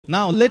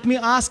Now, let me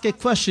ask a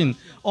question.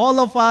 All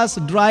of us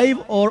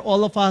drive, or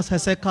all of us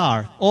has a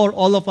car, or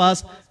all of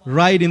us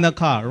ride in a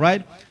car,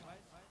 right?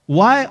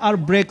 Why are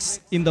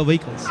brakes in the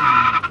vehicles?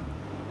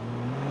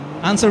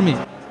 Answer me.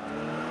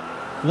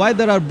 Why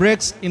there are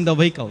brakes in the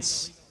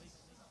vehicles?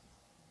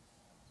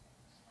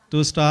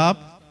 To stop.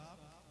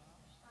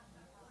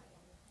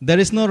 There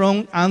is no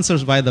wrong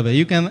answers, by the way.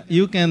 You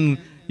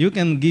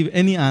can give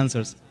any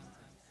answers.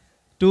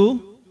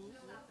 To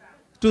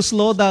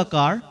slow the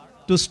car,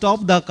 to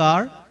stop the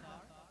car,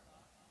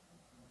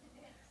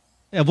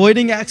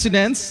 avoiding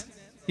accidents,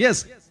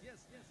 yes.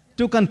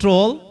 To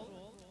control,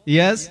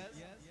 yes.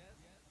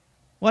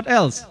 What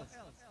else?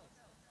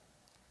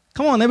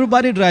 Come on,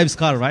 everybody drives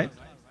car, right?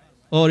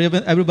 Or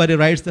even everybody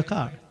rides the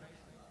car.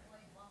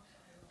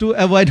 To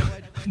avoid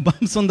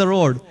bumps on the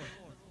road.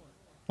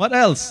 What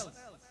else?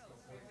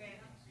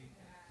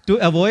 To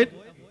avoid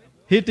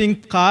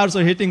hitting cars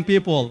or hitting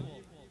people.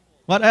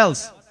 What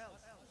else?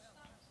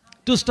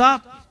 To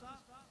stop.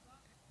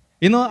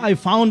 You know, I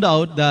found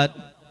out that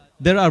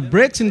there are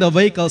brakes in the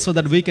vehicle so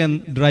that we can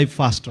drive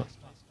faster.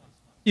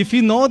 If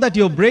you know that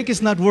your brake is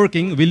not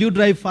working, will you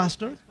drive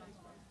faster?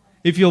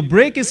 If your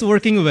brake is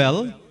working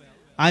well,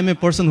 I'm a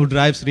person who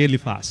drives really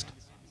fast.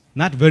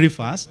 Not very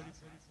fast,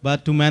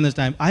 but to manage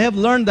time. I have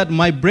learned that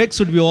my brakes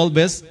should be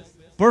always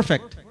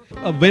perfect.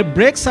 Where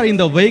brakes are in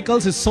the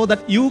vehicles is so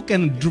that you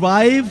can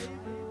drive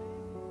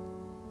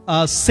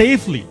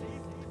safely.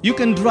 You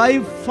can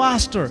drive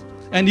faster,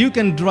 and you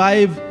can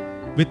drive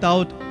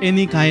without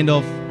any kind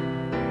of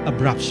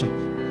abruption.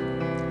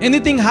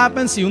 Anything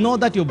happens, you know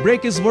that your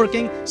brake is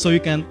working, so you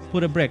can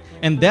put a brake.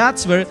 And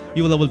that's where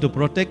you will be able to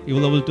protect, you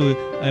will be able to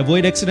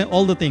avoid accident,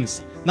 all the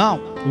things. Now,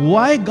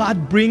 why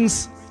God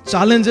brings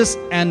challenges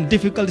and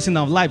difficulties in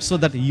our life? So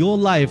that your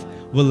life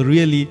will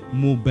really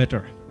move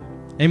better.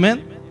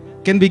 Amen?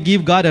 Can we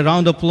give God a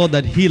round of applause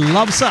that He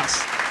loves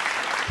us?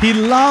 He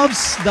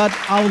loves that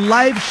our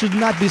life should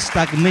not be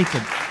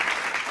stagnated.